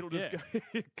hand. It'll just go,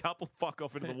 cup will fuck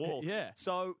off into the wall. Yeah.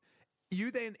 So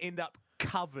you then end up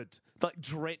covered, like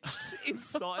drenched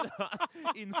inside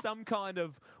in some kind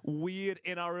of weird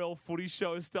NRL footy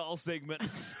show style segment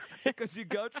because you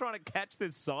go trying to catch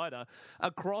this cider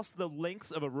across the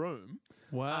length of a room.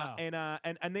 Wow.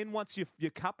 And then once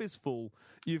your cup is full,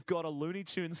 you've got a Looney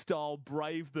Tunes style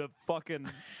brave the fucking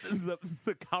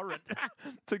the current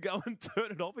to go and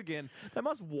turn it off again. They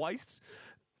must waste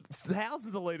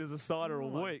thousands of litres of cider a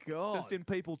week just in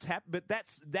people tap. But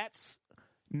that's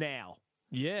now.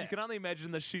 Yeah. You can only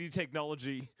imagine the shitty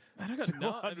technology. I don't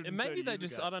know. 230 Maybe they years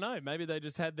just, ago. I don't know. Maybe they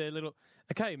just had their little,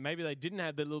 okay, maybe they didn't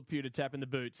have their little pewter tap in the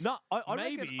boots. No, I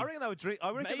maybe, reckon they were drink.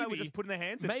 I reckon they were just putting their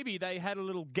hands in. Maybe they had a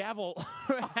little gavel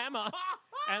or a hammer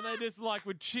and they just like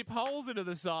would chip holes into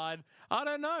the side. I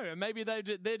don't know. Maybe they're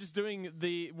just doing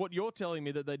what you're telling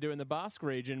me that they do in the Basque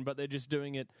region, but they're just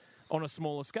doing it on a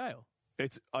smaller scale.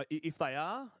 It's if they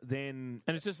are, then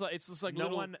And it's just like no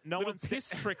little, one piss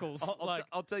trickles.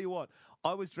 I'll tell you what.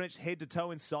 I was drenched head to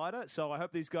toe in cider, so I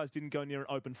hope these guys didn't go near an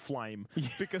open flame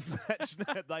because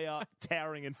they are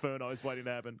towering infernos waiting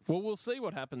to happen. Well, we'll see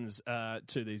what happens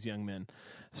to these young men.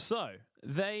 So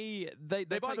they're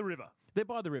by the river. They're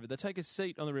by the river. They take a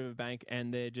seat on the riverbank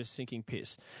and they're just sinking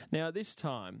piss. Now, this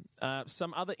time,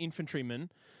 some other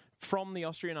infantrymen from the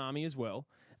Austrian army as well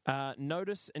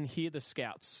notice and hear the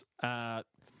scouts.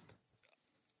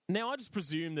 Now, I just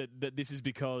presume that this is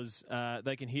because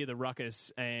they can hear the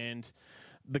ruckus and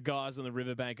the guys on the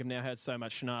riverbank have now had so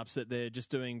much schnapps that they're just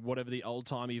doing whatever the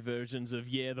old-timey versions of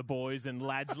Yeah, the Boys and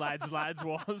Lads, Lads, Lads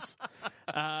was.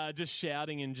 Just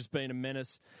shouting and just being a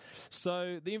menace.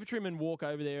 So the infantrymen walk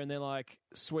over there and they're like,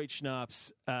 sweet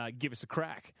schnapps, give us a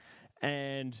crack.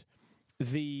 And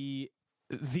the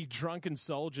drunken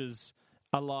soldiers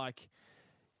are like,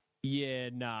 yeah,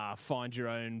 nah, find your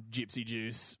own gypsy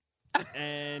juice.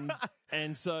 And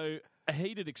so a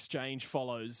heated exchange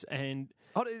follows. And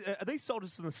Are these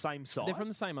soldiers from the same side? they're from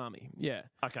the same army, yeah.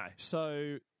 Okay.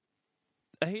 So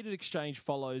a heated exchange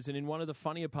follows, and in one of the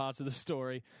funnier parts of the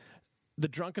story, the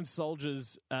drunken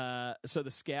soldiers, so the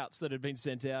scouts that had been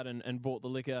sent out and bought the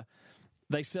liquor,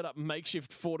 they set up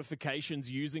makeshift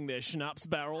fortifications using their schnapps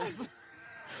barrels.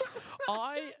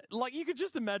 You could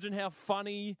just imagine how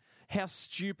funny, how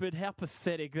stupid, how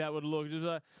pathetic that would look. Just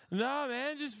like, no,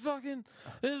 man, just fucking,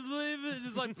 just leave it.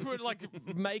 Just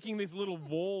like making this little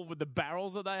wall with the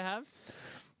barrels that they have.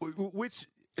 Which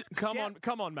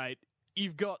Come on, mate.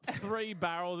 You've got 3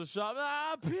 barrels of sharp.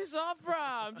 Piss off, bro.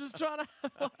 I'm just trying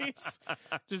to.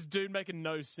 Just dude making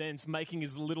no sense, making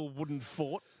his little wooden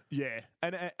fort. Yeah,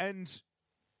 and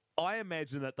I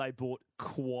imagine that they bought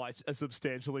quite a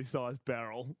substantially sized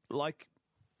barrel, like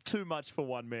too much for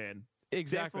one man.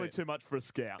 Exactly. Definitely too much for a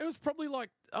scout. It was probably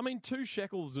 2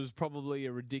 shekels was probably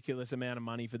a ridiculous amount of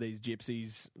money for these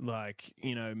gypsies,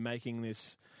 making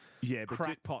this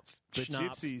crackpots. But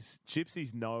schnapps.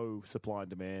 gypsies know supply and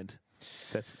demand.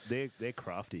 They're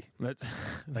crafty.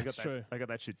 That's true. They got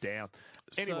that shit down.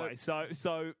 Anyway,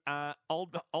 so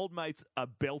old mates are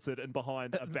belted and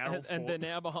behind a barrel fort. And they're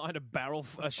now behind a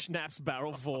schnapps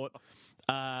barrel fort,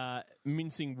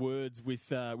 mincing words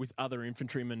with other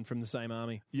infantrymen from the same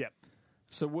army. Yep.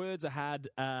 So words are had,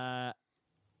 and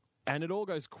it all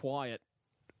goes quiet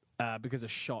because a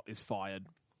shot is fired.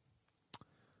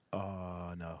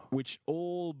 Oh, no. Which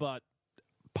all but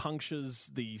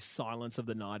punctures the silence of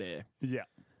the night air. Yeah.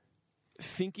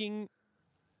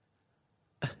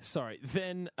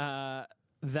 Then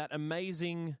that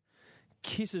amazing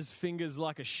kisses fingers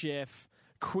like a chef,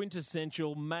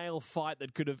 quintessential male fight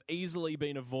that could have easily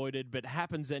been avoided but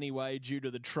happens anyway due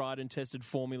to the tried and tested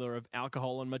formula of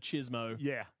alcohol and machismo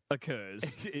occurs.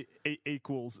 It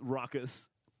equals ruckus.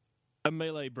 A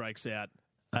melee breaks out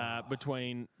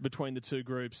between the two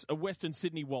groups. A Western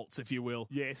Sydney waltz, if you will.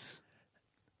 Yes.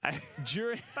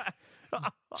 During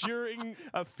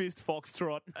a fist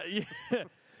foxtrot.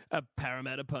 A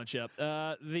Parramatta punch-up.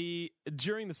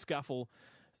 During the scuffle,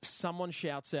 someone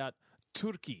shouts out,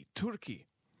 Turkey, Turkey,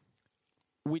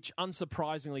 which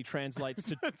unsurprisingly translates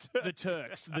to the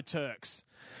Turks.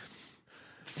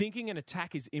 Thinking an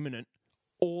attack is imminent,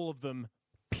 all of them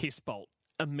piss bolt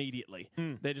immediately.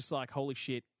 They're just like, holy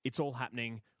shit, it's all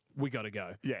happening. We got to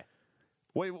go. Yeah.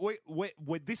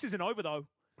 Wait, this isn't over, though.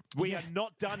 We are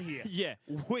not done here. Yeah.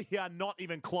 We are not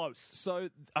even close. So,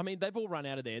 I mean, they've all run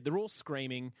out of there. They're all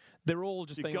screaming. They're all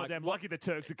just You're being goddamn lucky the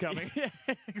Turks are coming. Yeah,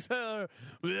 so,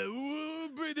 we'll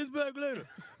bring this back later.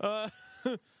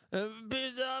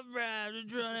 Piss off, Brad. I'm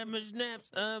trying to have my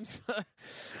snaps. So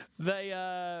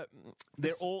They're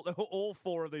all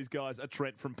four of these guys are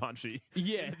Trent from Punchy.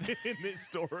 Yeah, in this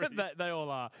story. they all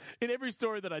are. In every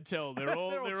story that I tell, they're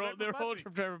all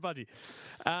from Trevor Punchy.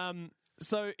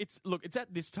 So it's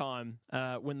at this time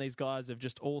when these guys have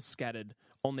just all scattered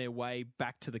on their way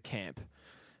back to the camp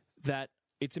that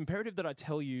it's imperative that I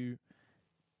tell you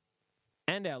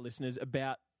and our listeners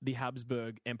about the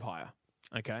Habsburg Empire.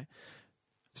 Okay,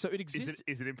 so it exists.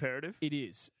 Is it imperative? It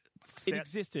is. It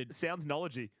existed. Sounds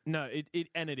knowledgy. No, it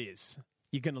is.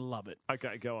 You're going to love it.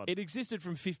 Okay, go on. It existed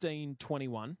from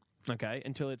 1521, okay,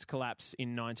 until its collapse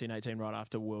in 1918, right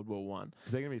after World War One.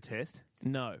 Is there going to be a test?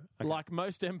 No. Okay. Like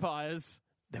most empires,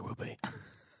 there will be.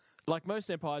 Like most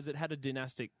empires, it had a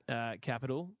dynastic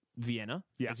capital, Vienna,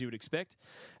 as you would expect,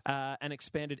 and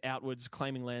expanded outwards,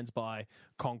 claiming lands by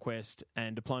conquest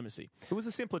and diplomacy. It was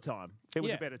a simpler time. It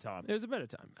was a better time. It was a better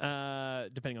time,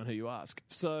 depending on who you ask.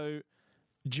 So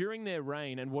during their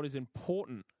reign, and what is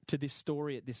important to this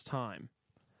story at this time,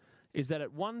 is that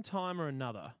at one time or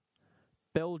another,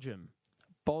 Belgium,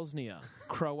 Bosnia,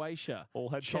 Croatia, all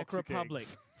had Czech Republic,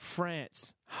 eggs.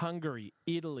 France, Hungary,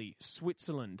 Italy,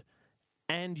 Switzerland,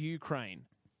 and Ukraine,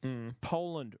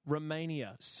 Poland,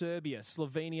 Romania, Serbia,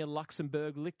 Slovenia,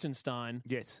 Luxembourg, Liechtenstein,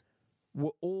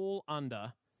 were all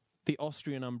under the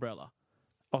Austrian umbrella,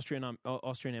 Austrian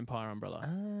Empire umbrella.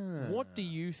 What do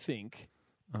you think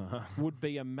would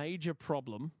be a major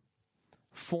problem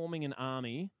forming an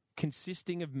army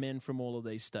consisting of men from all of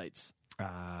these states?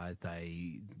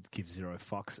 They give zero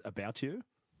fucks about you.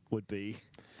 Would be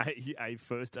a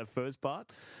first part,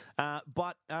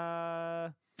 but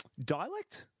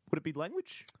dialect, would it be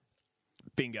language?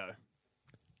 Bingo.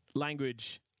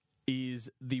 Language is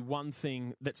the one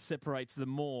thing that separates them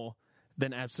more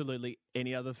than absolutely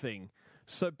any other thing.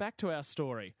 So back to our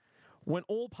story. When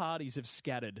all parties have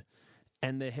scattered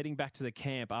and they're heading back to the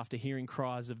camp after hearing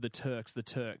cries of the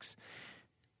Turks,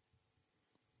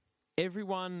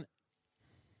 everyone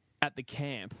at the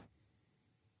camp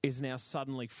is now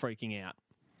suddenly freaking out.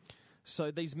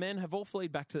 So these men have all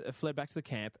fled back to the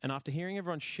camp, and after hearing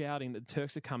everyone shouting that the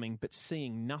Turks are coming but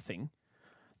seeing nothing,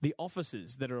 the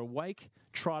officers that are awake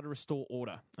try to restore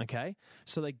order, okay?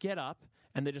 So they get up,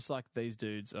 and they're just like, these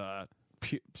dudes are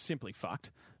simply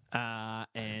fucked,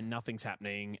 and nothing's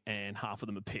happening, and half of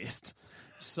them are pissed.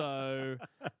 So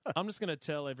I'm just going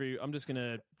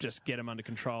to get them under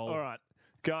control. All right,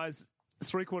 guys,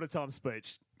 3/4 time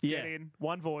speech. Get in,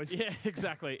 one voice. Yeah,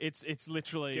 exactly. It's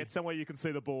literally... Get somewhere you can see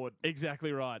the board.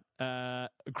 Exactly right.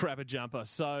 Grab a jumper.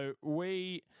 So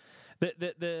the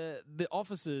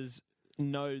officers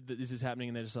know that this is happening,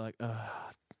 and they're just like,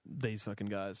 these fucking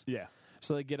guys. Yeah.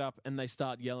 So they get up and they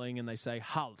start yelling and they say,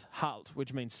 halt, halt,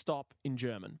 which means stop in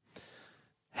German.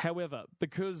 However,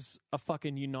 because a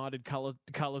fucking United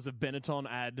Colours of Benetton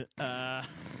ad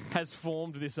has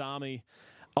formed this army,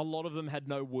 a lot of them had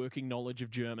no working knowledge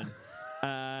of German.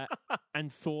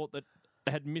 And thought that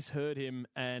had misheard him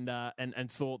and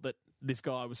thought that this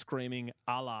guy was screaming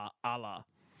Allah, Allah.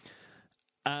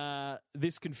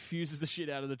 This confuses the shit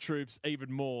out of the troops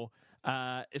even more,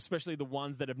 especially the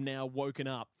ones that have now woken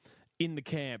up in the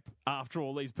camp after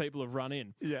all these people have run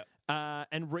in. Yeah.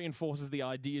 And reinforces the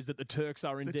ideas that the Turks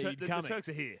are indeed coming. The Turks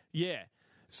are here. Yeah.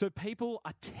 So people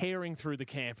are tearing through the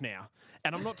camp now,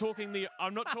 and I'm not talking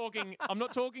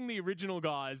the original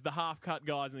guys, the half-cut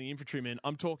guys and the infantrymen.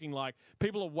 I'm talking like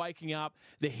people are waking up,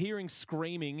 they're hearing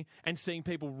screaming and seeing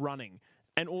people running,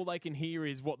 and all they can hear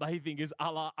is what they think is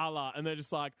Allah, Allah, and they're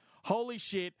just like, holy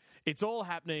shit, it's all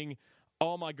happening.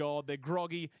 Oh my God, they're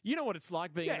groggy. You know what it's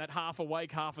like being in that half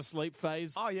awake, half asleep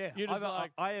phase. Oh yeah, You're just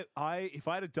if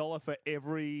I had $1 for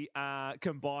every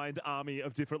combined army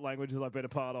of different languages I've been a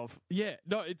part of. Yeah,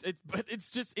 no,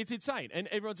 it's insane, and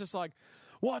everyone's just like,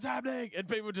 what's happening? And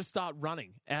people just start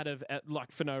running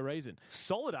for no reason.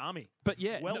 Solid army, but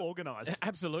yeah, organised.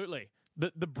 Absolutely,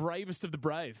 the bravest of the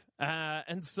brave,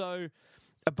 and so.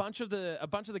 A bunch of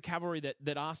the cavalry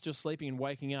that are still sleeping and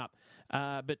waking up,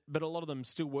 but a lot of them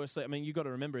still were sleeping. I mean, you've got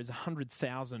to remember, it's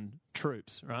 100,000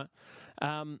 troops, right?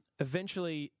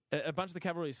 Eventually, a bunch of the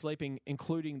cavalry is sleeping,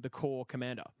 including the corps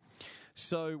commander.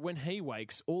 So when he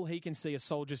wakes, all he can see are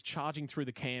soldiers charging through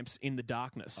the camps in the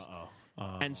darkness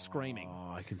and screaming.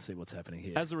 Oh, I can see what's happening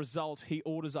here. As a result, he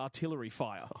orders artillery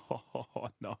fire. Oh,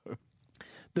 no.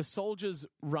 The soldiers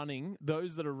running,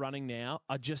 those that are running now,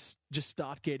 are just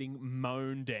start getting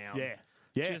mown down. Yeah.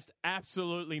 Yeah. just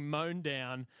absolutely mown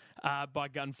down by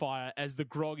gunfire as the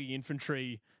groggy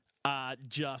infantry are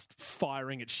just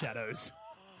firing at shadows.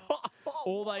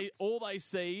 all they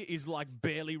see is like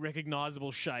barely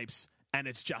recognizable shapes, and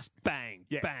it's just bang,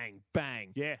 Yeah. bang,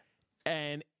 bang. Yeah.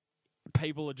 And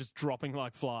people are just dropping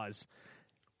like flies,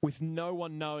 with no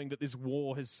one knowing that this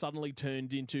war has suddenly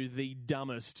turned into the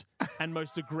dumbest and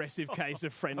most aggressive case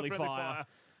of friendly fire.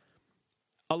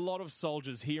 A lot of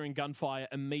soldiers hearing gunfire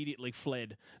immediately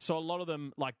fled. So a lot of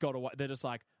them like got away. They're just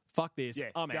like, "Fuck this, Yeah,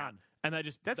 I'm out." done. And they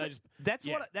just That's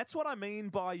yeah. what I mean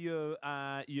by your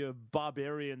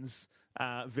barbarians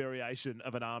variation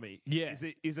of an army. Yeah.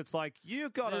 It's like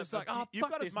you've got It's like, oh, you've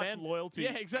fuck got this, as much man. loyalty.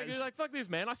 Yeah, exactly. as- Like, fuck this,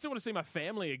 man. I still want to see my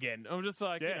family again. I'm just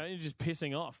like, Yeah. you're just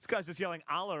pissing off. This guy's just yelling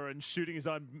Allah and shooting his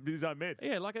own men.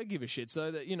 Yeah, like I give a shit.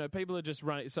 So that people are just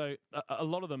running. So a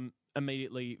lot of them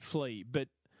immediately flee, but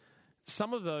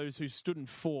some of those who stood and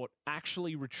fought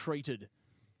actually retreated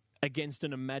against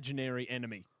an imaginary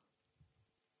enemy.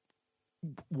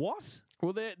 What?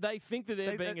 Well, they think that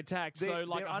they're being attacked. So they're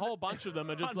like a whole bunch of them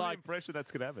are just under the like, impression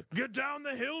that's gonna happen. "Get down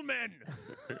the hill, men!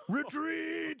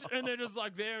 Retreat!" And they're just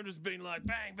like there and just being like,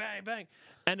 bang, bang, bang.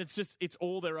 And it's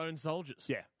all their own soldiers.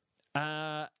 Yeah.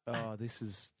 Uh, This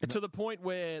is To the point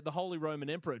where the Holy Roman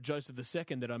Emperor, Joseph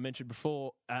II, that I mentioned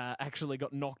before, actually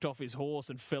got knocked off his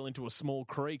horse and fell into a small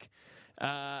creek.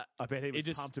 I bet he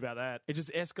was pumped about that. It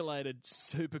just escalated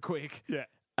super quick. Yeah.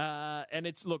 And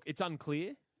it's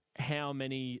unclear how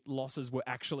many losses were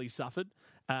actually suffered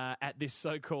at this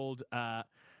so-called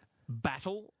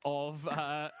battle of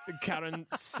Karen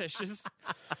Sesej,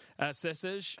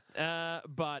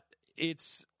 but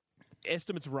its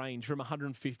estimates range from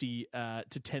 150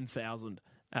 to 10,000.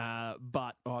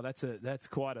 But that's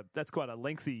quite a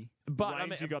lengthy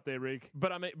range you got there, Rick.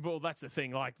 But I mean, well, that's the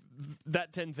thing. Like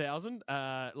that 10,000,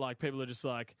 like people are just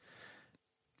like,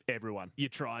 Everyone. "You're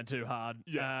trying too hard."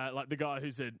 Yeah. Like the guy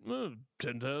who said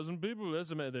 10,000 people.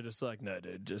 They're just like, "No,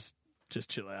 dude, just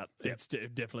chill out." Yeah.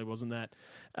 It definitely wasn't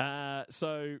that.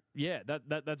 So yeah,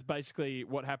 that's basically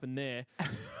what happened there.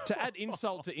 To add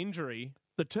insult to injury,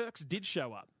 the Turks did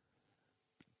show up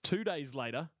 2 days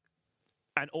later.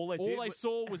 And all they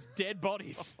Saw was dead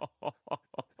bodies.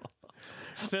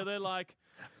 So they're like,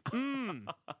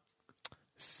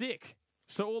 sick.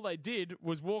 So all they did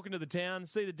was walk into the town,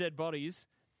 see the dead bodies,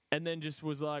 and then just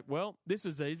was like, "Well, this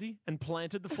was easy," and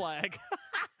planted the flag.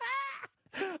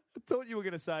 I thought you were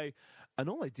going to say, and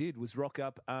all they did was rock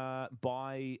up,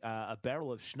 buy a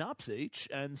barrel of schnapps each,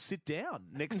 and sit down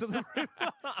next to the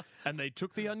river. And they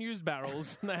took the unused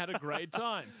barrels, and they had a great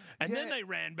time. And then Yeah. they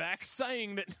ran back,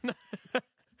 saying that...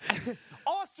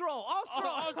 Austral!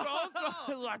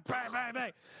 like, bang, bang,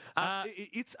 bang.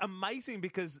 It's amazing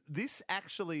because this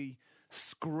actually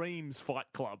screams Fight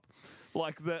Club.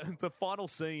 Like the final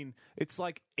scene, it's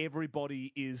like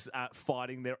everybody is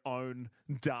fighting their own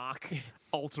dark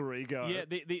alter ego. Yeah,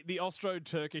 the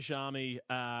Austro-Turkish army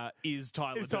is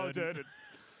Tyler Durden.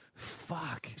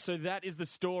 Fuck. So that is the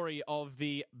story of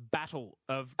the Battle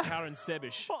of Karen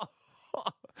Sesej.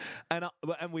 And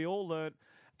we all learnt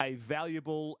a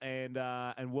valuable and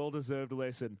well-deserved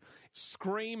lesson.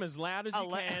 Scream as loud as you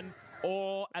can,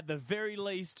 or at the very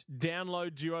least,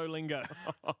 download Duolingo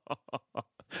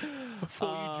before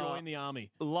you join the army.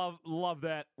 Love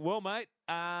that. Well, mate,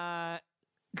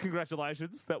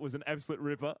 congratulations. That was an absolute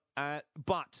ripper.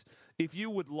 But if you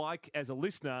would like, as a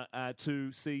listener,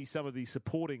 to see some of the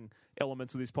supporting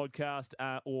elements of this podcast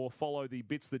or follow the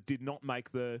bits that did not make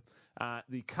the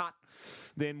cut,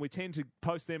 then we tend to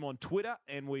post them on Twitter,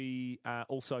 and we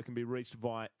also can be reached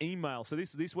via email. So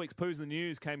this week's Poos in the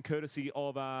News came courtesy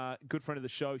of a good friend of the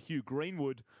show, Hugh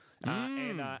Greenwood,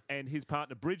 and his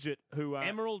partner Bridget, who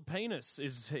Emerald Penis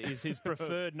is his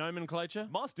preferred nomenclature.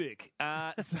 Mosdick.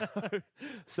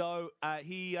 So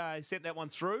he sent that one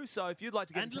through. So if you'd like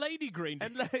to get And Lady Green.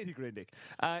 and Lady Grindick,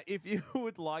 if you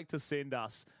would like to send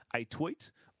us a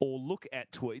tweet or look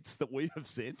at tweets that we have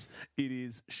sent, it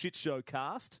is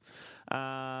shitshowcast.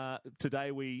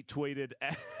 Today we tweeted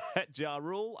at Ja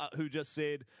Rule, who just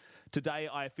said, "Today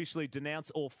I officially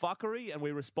denounce all fuckery," and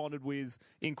we responded with,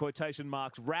 in quotation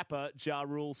marks, rapper Ja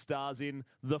Rule stars in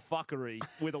The Fuckery,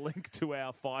 with a link to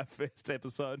our Five Fest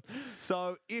episode.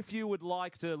 So if you would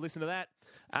like to listen to that,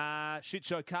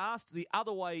 shitshowcast. The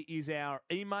other way is our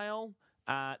email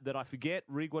that I forget.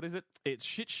 Rig, what is it? It's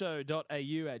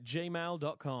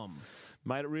shitshow.au@gmail.com.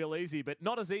 Made it real easy, but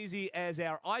not as easy as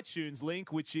our iTunes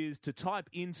link, which is to type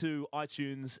into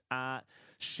iTunes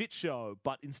shit show,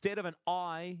 but instead of an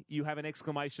I, you have an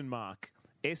exclamation mark.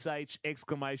 SH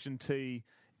exclamation T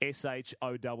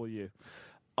SHOW.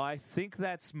 I think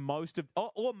that's most of...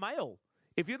 or mail.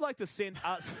 If you'd like to send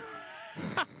us...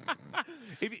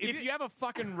 If you have a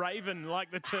fucking raven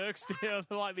like the Turks did,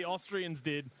 like the Austrians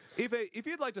did. If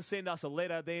you'd like to send us a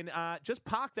letter, then just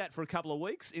park that for a couple of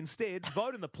weeks. Instead,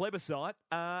 vote in the plebiscite,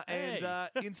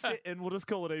 and we'll just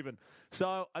call it even.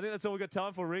 So I think that's all we've got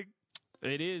time for, Rig.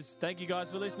 It is. Thank you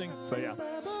guys for listening. So yeah.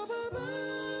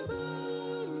 Ba-ba-ba-ba-ba.